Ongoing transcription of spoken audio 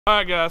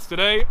Alright guys,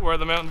 today we're at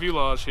the Mountain View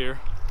Lodge here,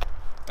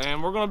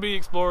 and we're going to be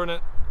exploring it,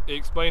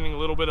 explaining a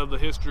little bit of the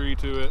history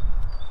to it.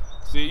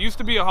 See, it used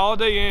to be a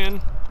Holiday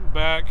Inn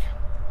back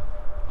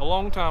a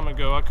long time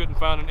ago. I couldn't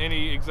find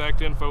any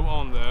exact info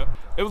on that.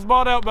 It was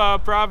bought out by a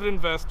private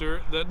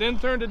investor that then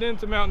turned it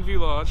into Mountain View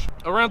Lodge.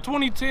 Around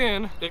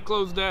 2010, it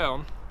closed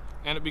down,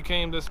 and it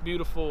became this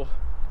beautiful,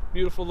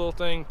 beautiful little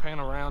thing. Pan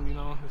around, you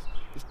know,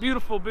 this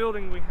beautiful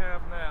building we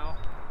have now.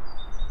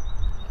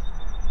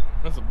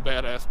 That's a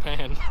badass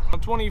pan. In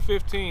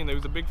 2015, there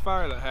was a big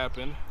fire that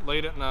happened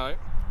late at night,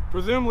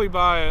 presumably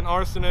by an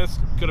arsonist.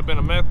 Could have been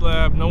a meth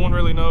lab. No one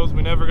really knows.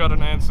 We never got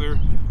an answer.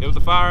 It was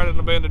a fire at an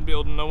abandoned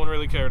building. No one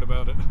really cared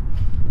about it.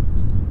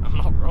 I'm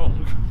not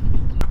wrong.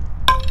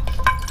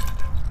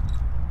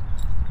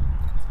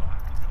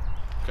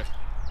 Okay.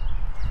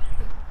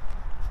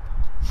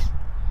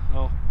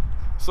 Well,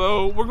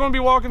 so we're going to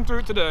be walking through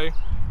it today,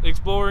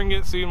 exploring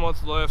it, seeing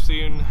what's left,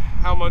 seeing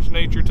how much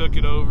nature took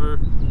it over,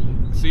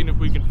 seeing if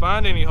we can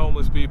find any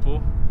homeless people,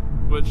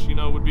 which, you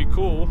know, would be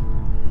cool.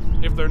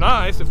 If they're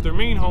nice, if they're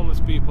mean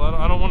homeless people.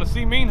 I don't want to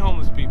see mean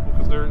homeless people,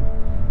 because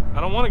I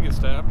don't want to get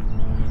stabbed.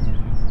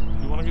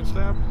 You want to get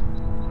stabbed?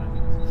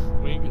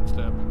 We ain't getting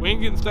stabbed. We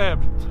ain't getting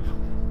stabbed.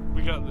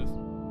 We got this.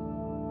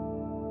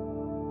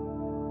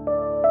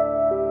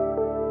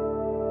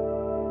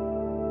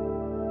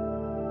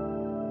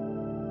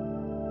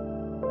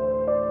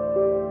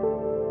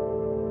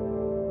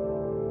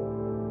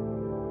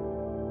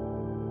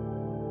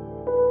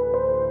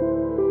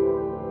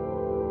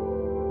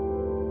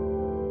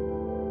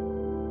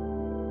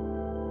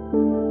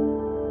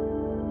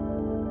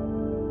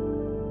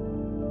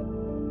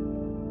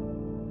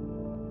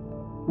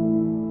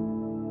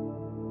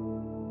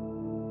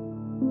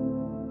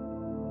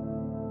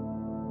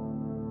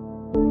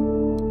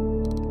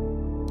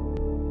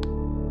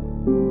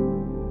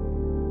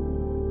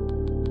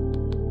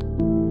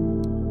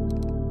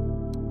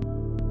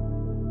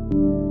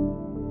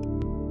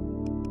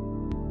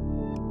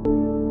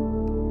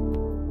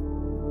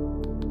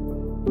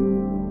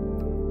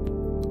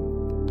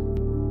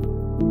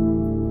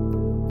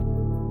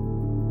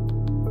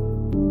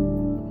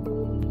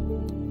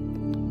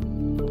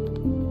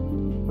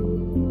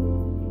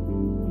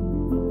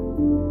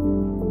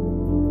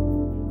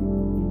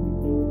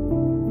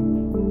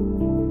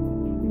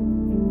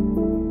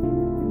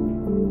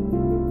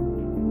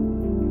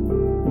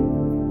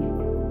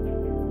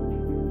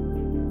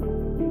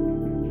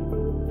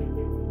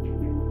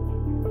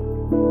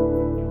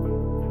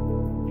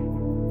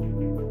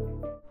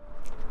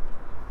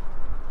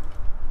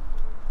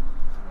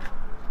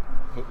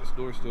 Hope this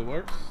door still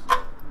works.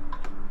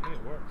 Yeah,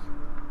 it works.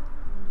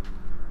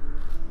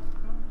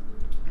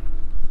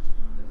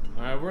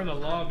 Alright, we're in the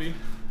lobby.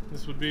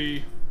 This would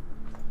be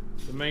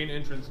the main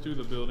entrance to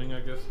the building.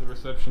 I guess the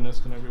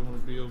receptionist and everyone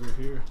would be over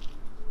here.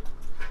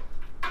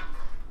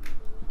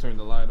 Turn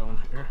the light on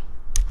here.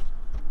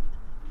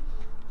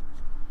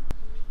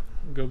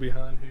 Go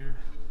behind here.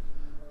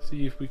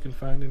 See if we can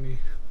find any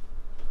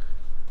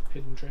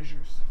hidden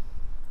treasures.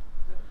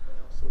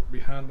 So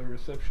behind the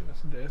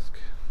receptionist desk.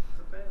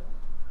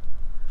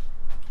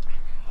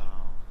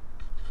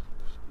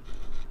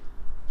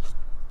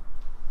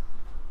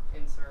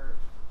 Insert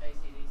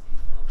ACDC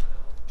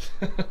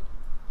bell.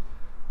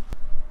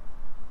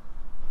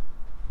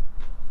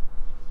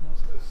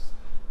 What's this?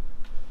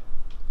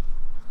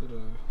 Is it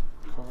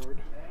a card?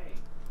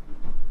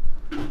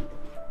 Hey.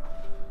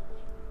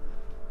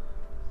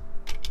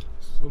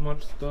 So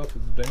much stuff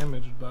is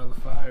damaged by the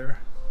fire.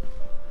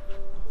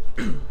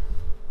 It's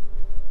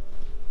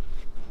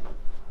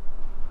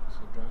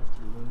a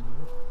drive-through window.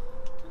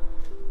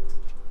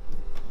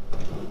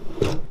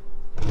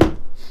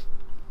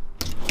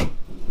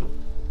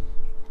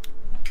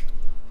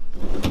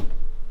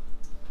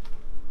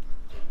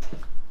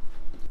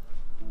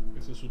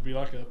 Guess this would be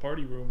like a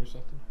party room or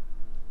something.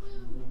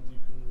 Rooms you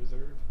can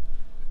reserve.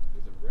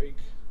 There's a rake.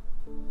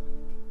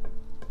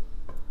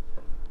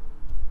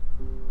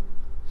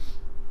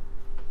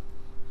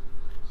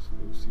 Let's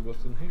go see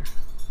what's in here.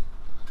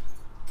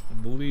 I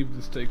believe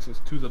this takes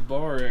us to the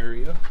bar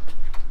area,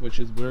 which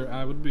is where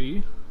I would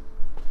be.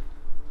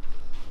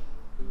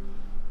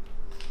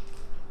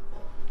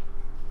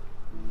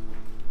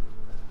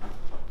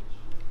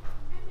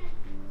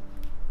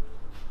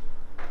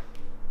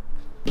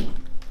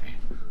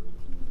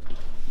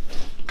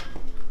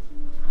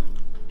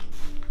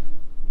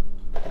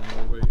 On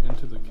our way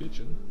into the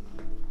kitchen.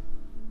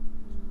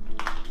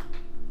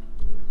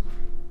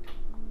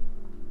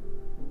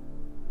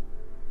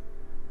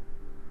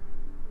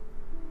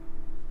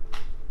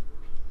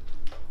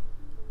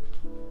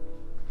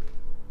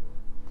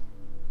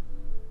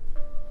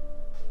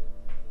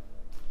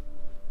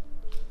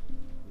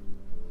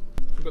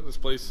 But this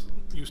place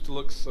used to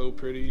look so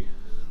pretty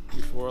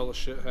before all the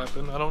shit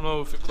happened. I don't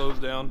know if it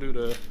closed down due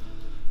to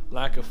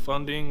lack of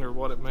funding or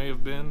what it may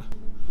have been.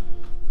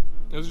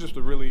 It was just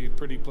a really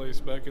pretty place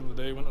back in the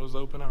day when it was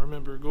open. I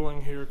remember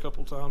going here a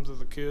couple times as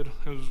a kid.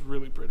 It was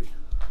really pretty.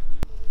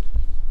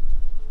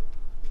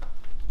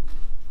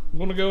 I'm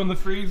gonna go in the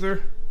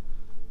freezer.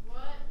 What?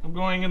 I'm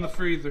going in the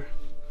freezer.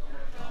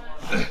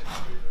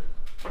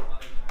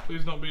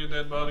 Please don't be a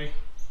dead body.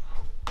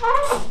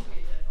 Why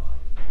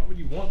would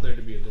you want there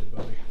to be a dead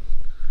body?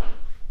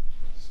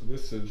 So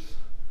this is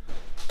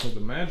where the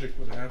magic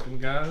would happen,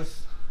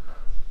 guys.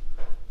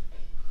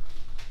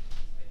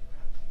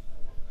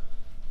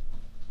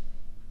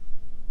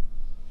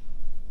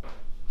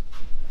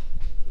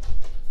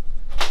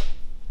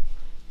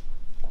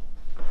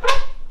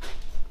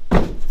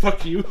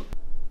 Fuck you.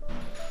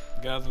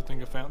 Guys, I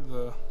think I found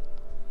the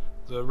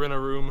rent a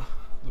room,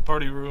 the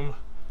party room,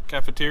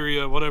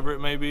 cafeteria, whatever it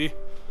may be.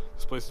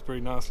 This place is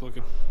pretty nice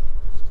looking.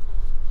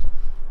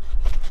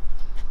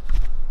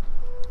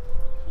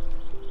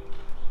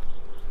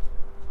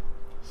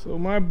 So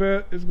my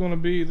bet is going to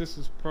be this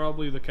is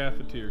probably the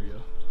cafeteria.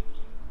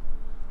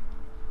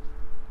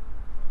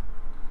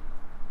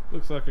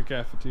 Looks like a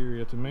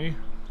cafeteria to me.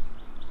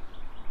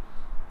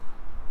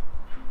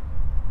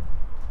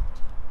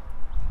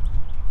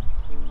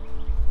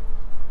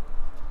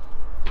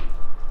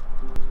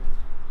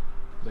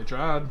 They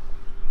tried.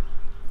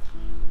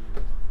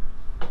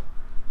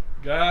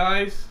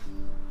 Guys,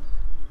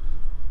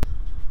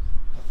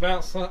 I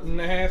found something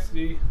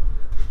nasty.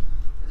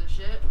 Is it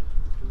shit?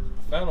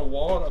 I found a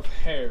wad of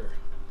hair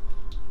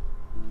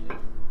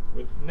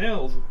with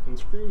nails and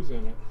screws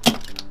in it.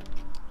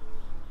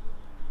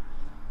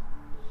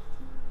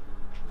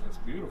 That's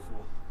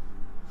beautiful.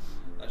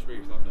 That should be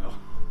your thumbnail.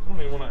 I don't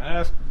even want to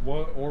ask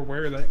what or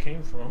where that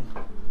came from.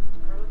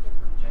 We're looking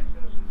for Jacob.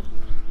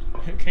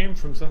 It came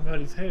from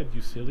somebody's head,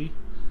 you silly.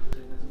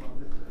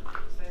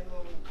 Same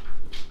little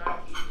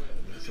pouch.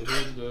 So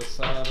here's the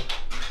side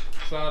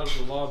of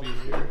the lobby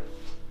here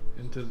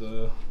into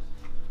the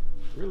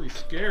really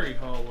scary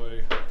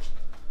hallway.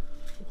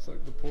 Looks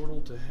like the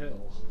portal to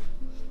hell.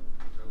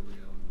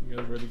 You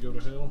guys ready to go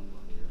to hell?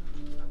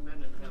 I've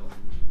been in hell.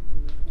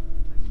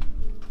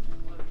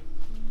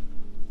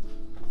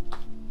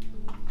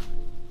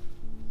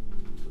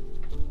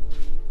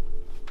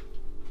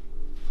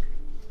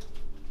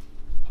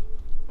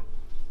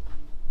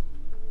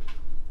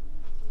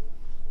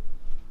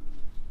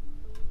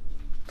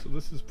 So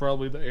this is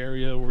probably the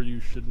area where you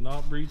should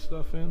not breed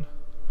stuff in.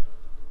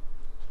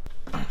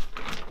 Oh,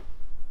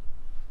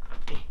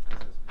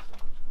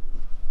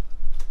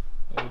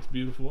 it's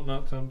beautiful at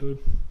nighttime, dude.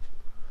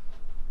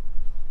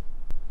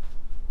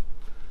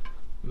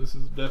 This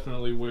is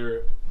definitely where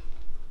it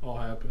all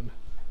happened.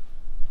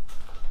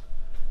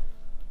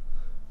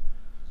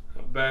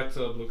 That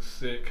bathtub looks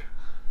sick.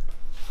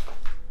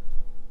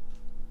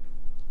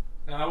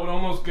 And I would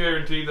almost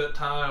guarantee that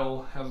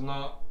tile has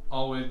not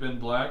always been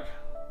black.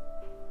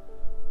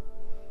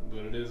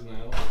 But it is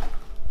now.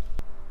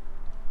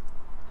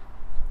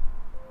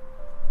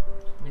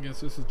 I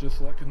guess this is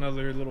just like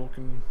another little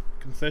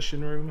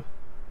concession room.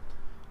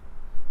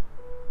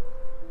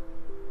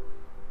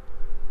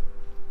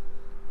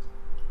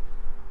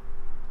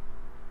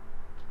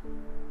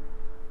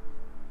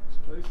 This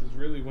place has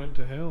really went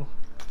to hell.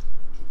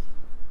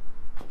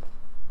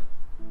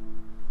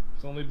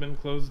 It's only been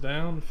closed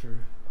down for,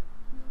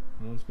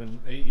 well, it's been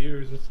 8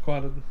 years. It's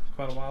quite a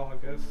while,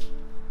 I guess.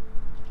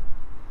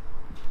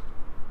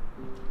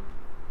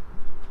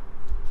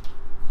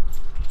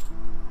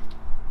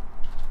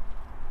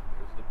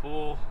 There's the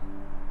pool.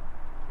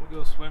 We'll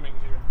go swimming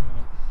here in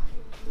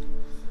a minute.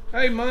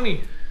 Hey,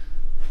 money.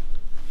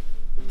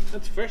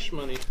 That's fresh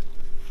money.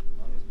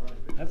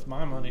 That's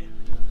my money.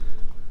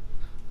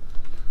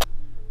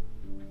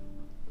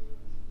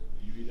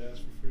 You eat ass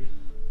for free?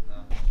 No,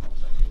 I'm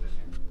saying you've been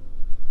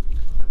here.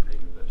 I paid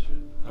for that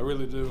shit. I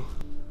really do.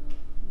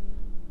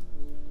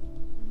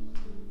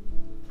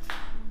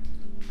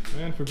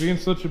 Man, for being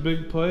such a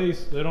big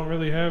place, they don't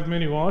really have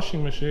many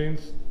washing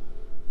machines.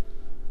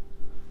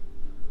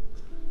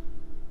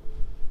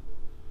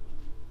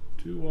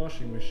 2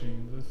 washing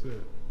machines, that's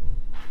it.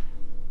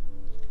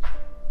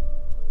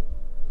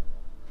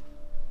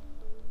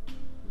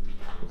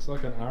 Looks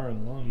like an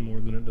iron lung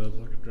more than it does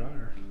like a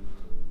dryer.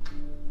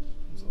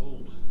 It's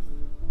old.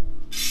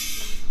 Let's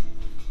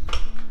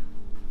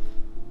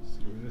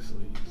see where this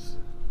leads.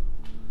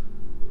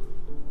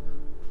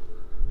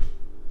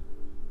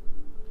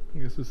 I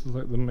guess this is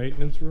like the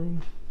maintenance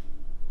room.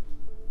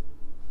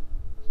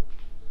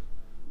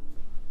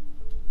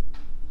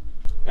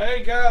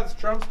 Hey guys,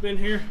 Trump's been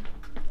here.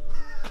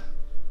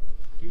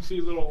 You can see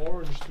a little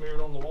orange smeared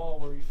on the wall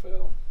where he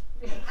fell.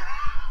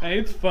 Hey,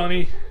 it's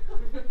funny.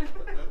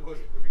 That was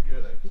pretty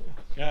good, actually.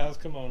 Guys,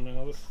 come on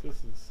now.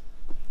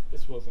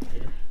 This wasn't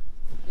here.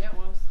 Yeah, it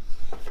was.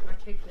 I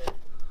kicked it.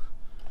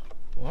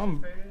 Well,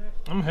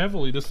 I'm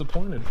heavily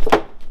disappointed.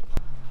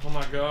 Oh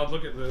my God,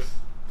 look at this.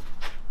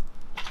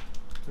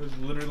 There's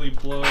literally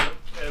blood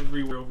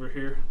everywhere over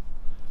here.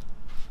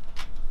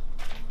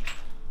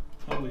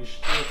 Holy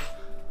shit.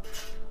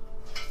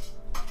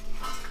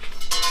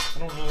 I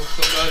don't know if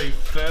somebody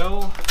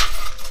fell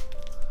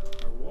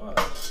or what.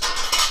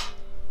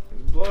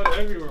 There's blood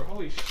everywhere.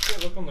 Holy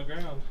shit, look on the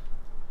ground.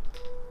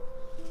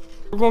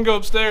 We're gonna go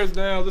upstairs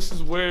now. This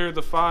is where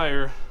the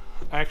fire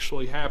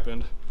actually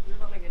happened. You're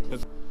gonna get to.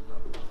 Go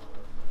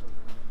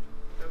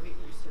get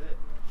used to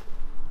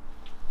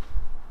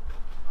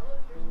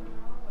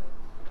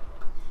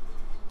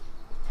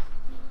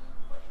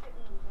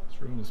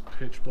is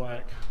pitch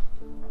black.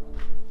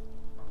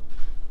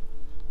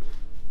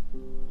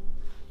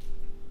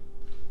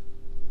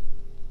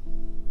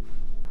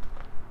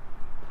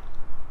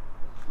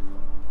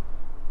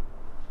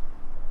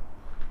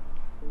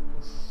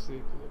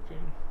 Sick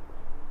looking.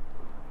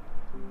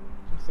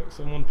 Looks like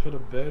someone put a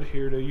bed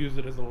here to use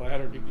it as a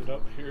ladder to get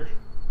up here.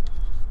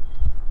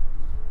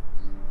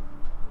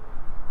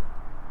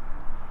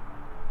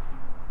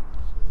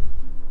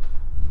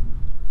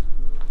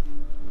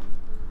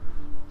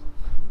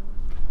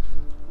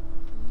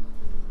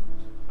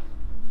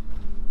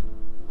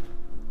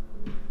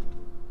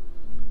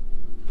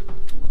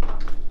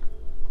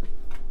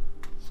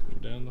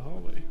 Down the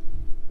hallway.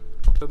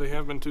 So there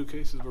have been 2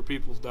 cases where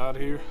people's died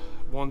here.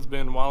 One's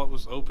been while it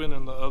was open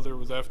and the other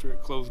was after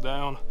it closed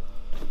down.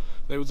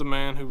 There was a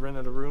man who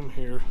rented a room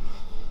here,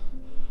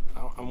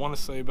 I want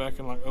to say back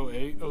in like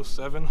 08,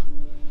 07,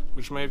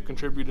 which may have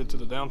contributed to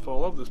the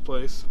downfall of this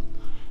place.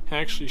 He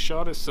actually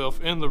shot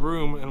himself in the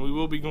room, and we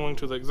will be going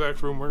to the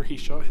exact room where he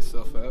shot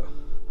himself at.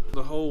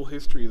 The whole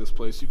history of this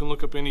place, you can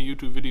look up any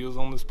YouTube videos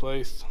on this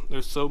place.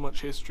 There's so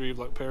much history of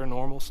like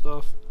paranormal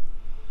stuff.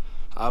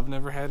 I've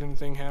never had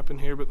anything happen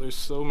here, but there's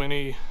so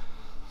many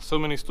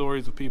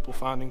stories of people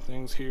finding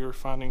things here,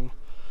 finding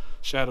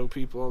shadow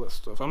people, all that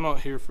stuff. I'm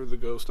not here for the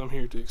ghost, I'm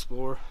here to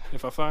explore.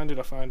 If I find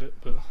it,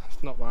 but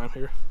it's not why I'm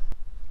here.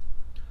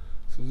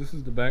 So this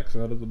is the back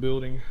side of the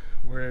building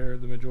where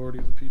the majority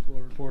of the people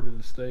are reported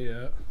to stay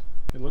at.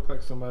 It looked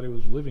like somebody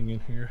was living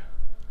in here.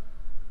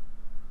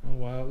 Oh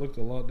wow, it looked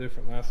a lot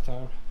different last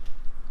time.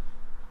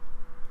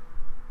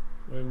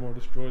 Way more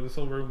destroyed. This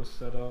whole room was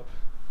set up.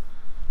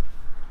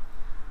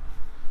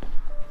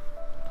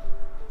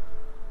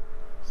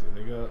 See,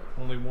 they got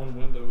only one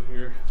window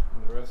here,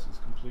 and the rest is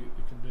completely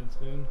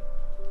condensed in.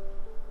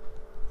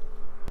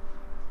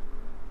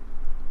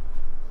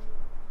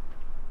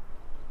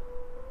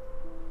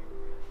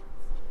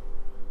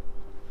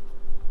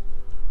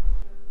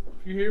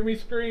 If you hear me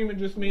scream, it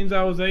just means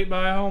I was ate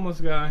by a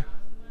homeless guy.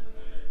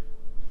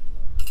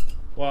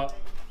 What?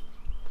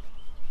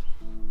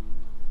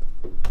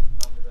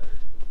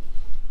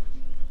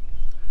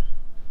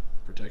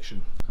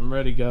 Protection. I'm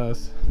ready,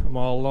 guys. I'm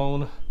all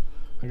alone.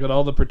 I got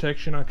all the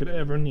protection I could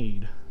ever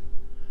need.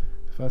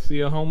 If I see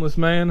a homeless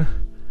man,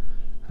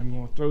 I'm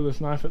going to throw this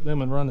knife at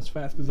them and run as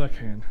fast as I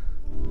can.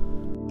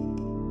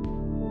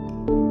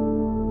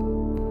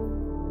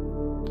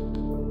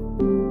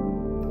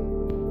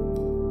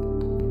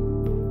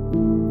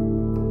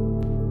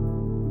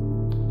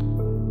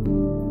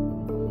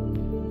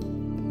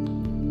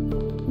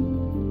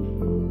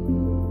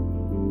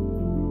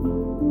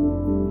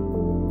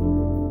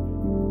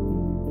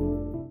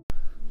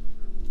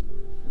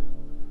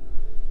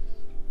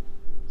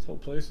 This whole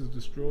place is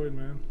destroyed,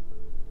 man.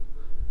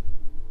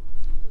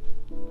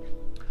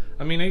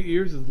 I mean, 8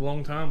 years is a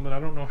long time, but I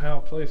don't know how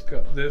a place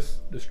got this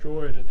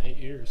destroyed in 8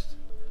 years.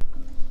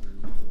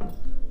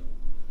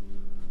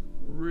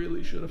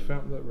 Really should have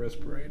found that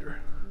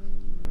respirator.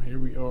 Here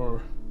we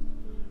are.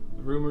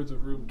 The rumors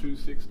of room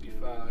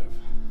 265,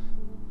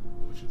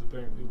 which is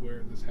apparently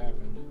where this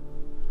happened.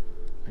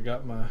 I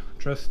got my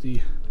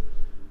trusty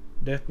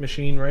death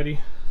machine ready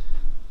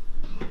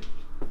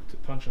to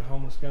punch a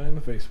homeless guy in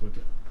the face with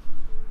it.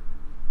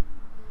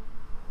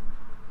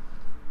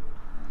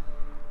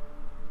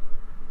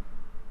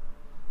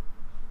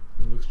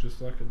 It looks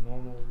just like a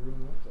normal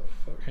room. What the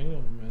fuck? Hang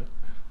on a minute.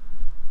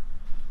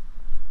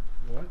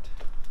 What?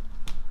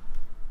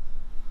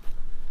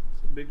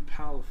 It's a big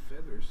pile of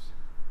feathers.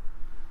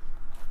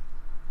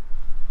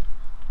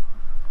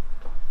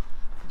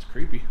 It's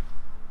creepy.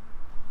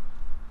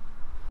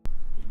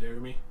 You dare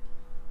me?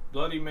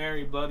 Bloody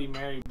Mary, Bloody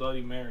Mary,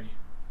 Bloody Mary.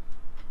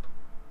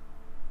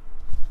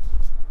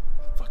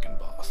 Fucking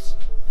boss.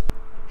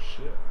 Oh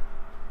shit.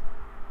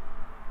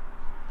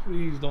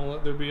 Please don't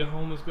let there be a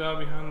homeless guy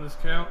behind this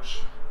couch.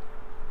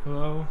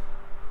 Hello?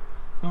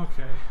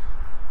 Okay.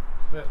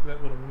 That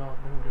would have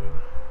not been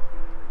good.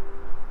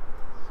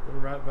 So we're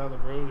right by the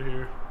road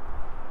here.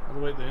 All the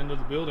way at the end of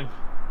the building.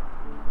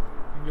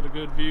 You can get a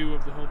good view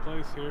of the whole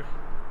place here.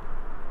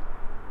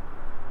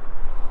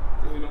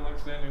 Really don't like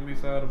standing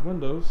beside of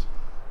windows.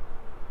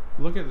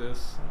 Look at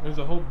this. There's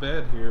a whole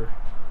bed here.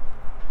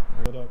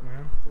 What up,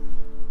 man?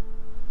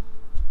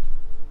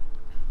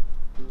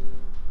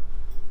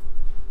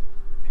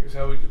 Here's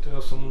how we could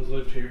tell someone's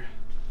lived here.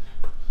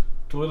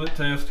 Toilet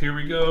test, here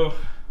we go.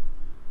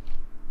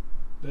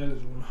 That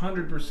is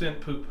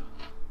 100% poop.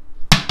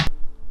 I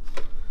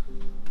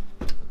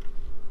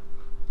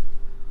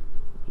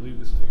believe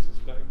this takes us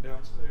back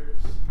downstairs.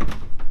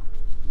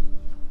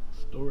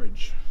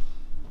 Storage.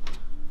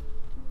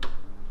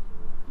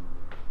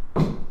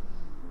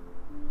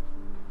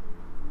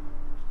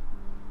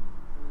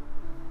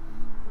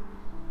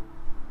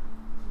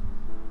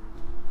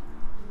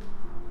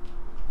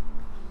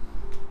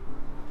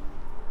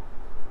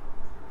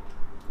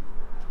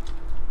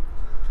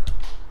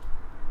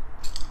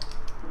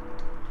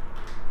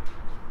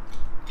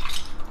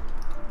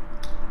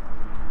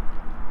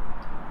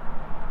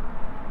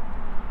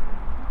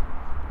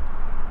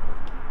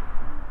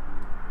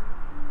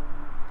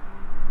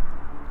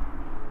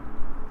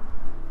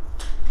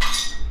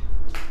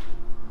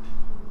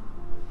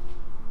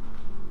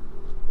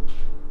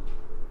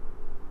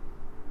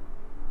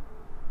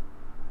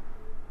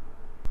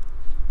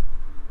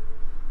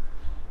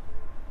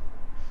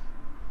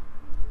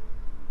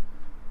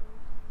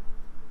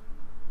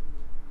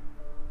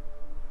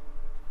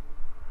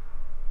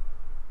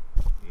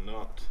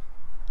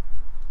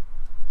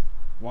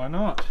 Why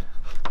not?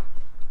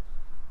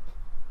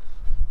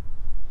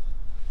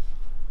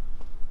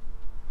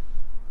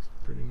 It's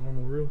a pretty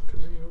normal room to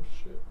me. Oh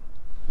shit.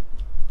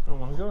 I don't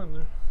want to go in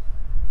there.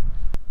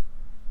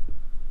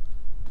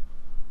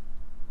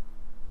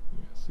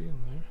 Yeah, see in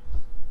there.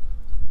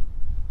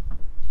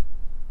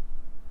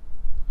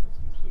 That's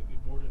completely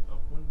boarded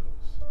up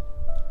windows.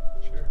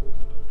 Chair holding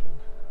it open.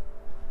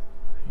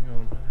 Hang on a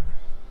minute.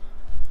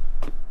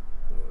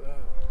 Look at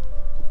that.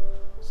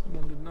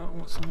 Someone did not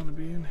want someone to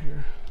be in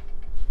here.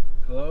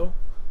 Hello?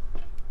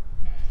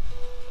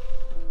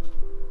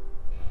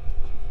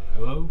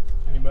 Hello?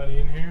 Anybody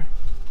in here?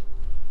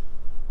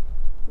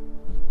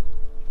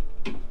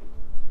 See,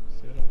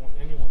 I don't want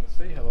anyone to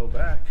say hello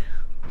back.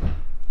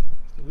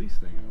 It's the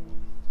least thing I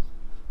want.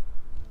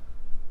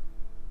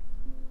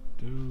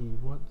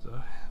 Dude, what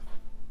the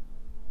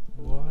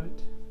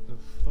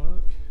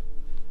fuck?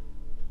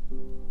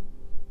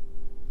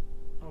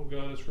 Oh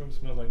god, this room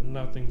smells like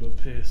nothing but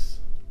piss.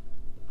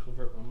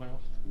 Cover up my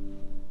mouth.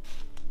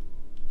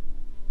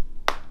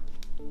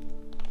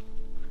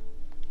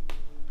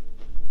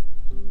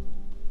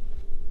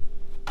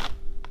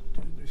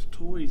 Dude, there's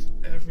toys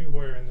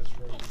everywhere in this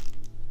room.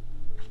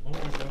 Oh my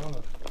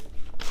god.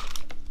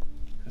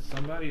 Has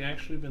somebody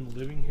actually been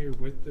living here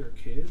with their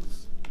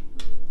kids?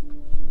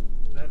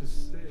 That is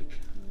sick.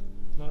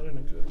 Not in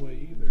a good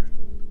way either.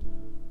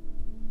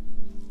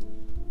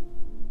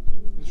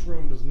 This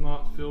room does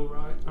not feel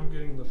right. I'm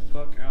getting the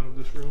fuck out of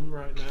this room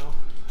right now.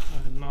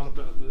 I am not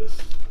about this.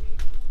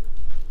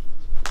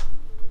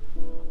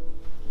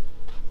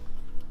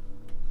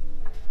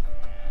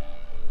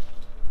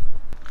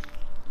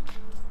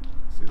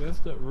 See, that's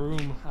that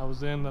room I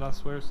was in that I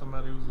swear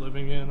somebody was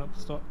living in up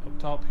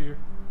top here.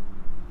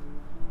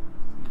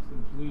 It's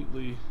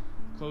completely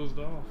closed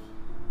off.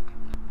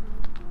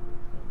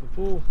 At the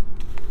pool.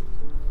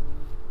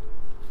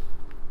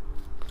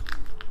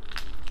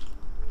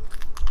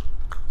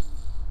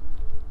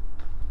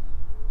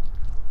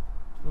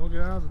 Well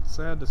guys, it's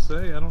sad to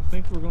say, I don't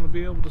think we're going to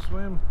be able to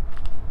swim.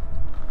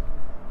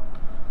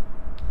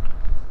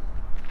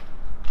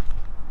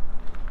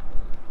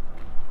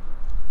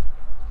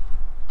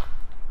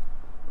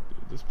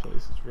 Dude, this place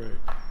is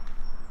wrecked.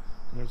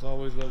 And there's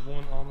always that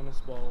one ominous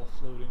ball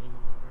floating in the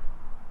water.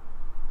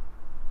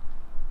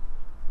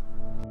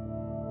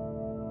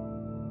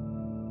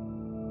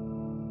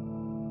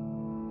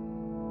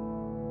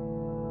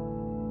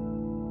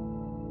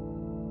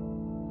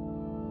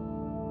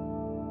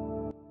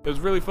 It was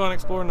really fun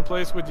exploring the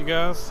place with you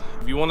guys.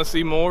 If you want to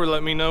see more,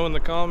 let me know in the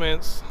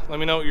comments. Let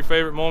me know what your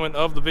favorite moment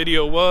of the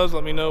video was.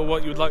 Let me know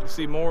what you would like to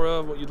see more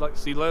of, what you'd like to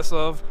see less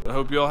of. I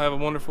hope you all have a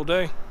wonderful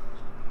day.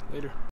 Later.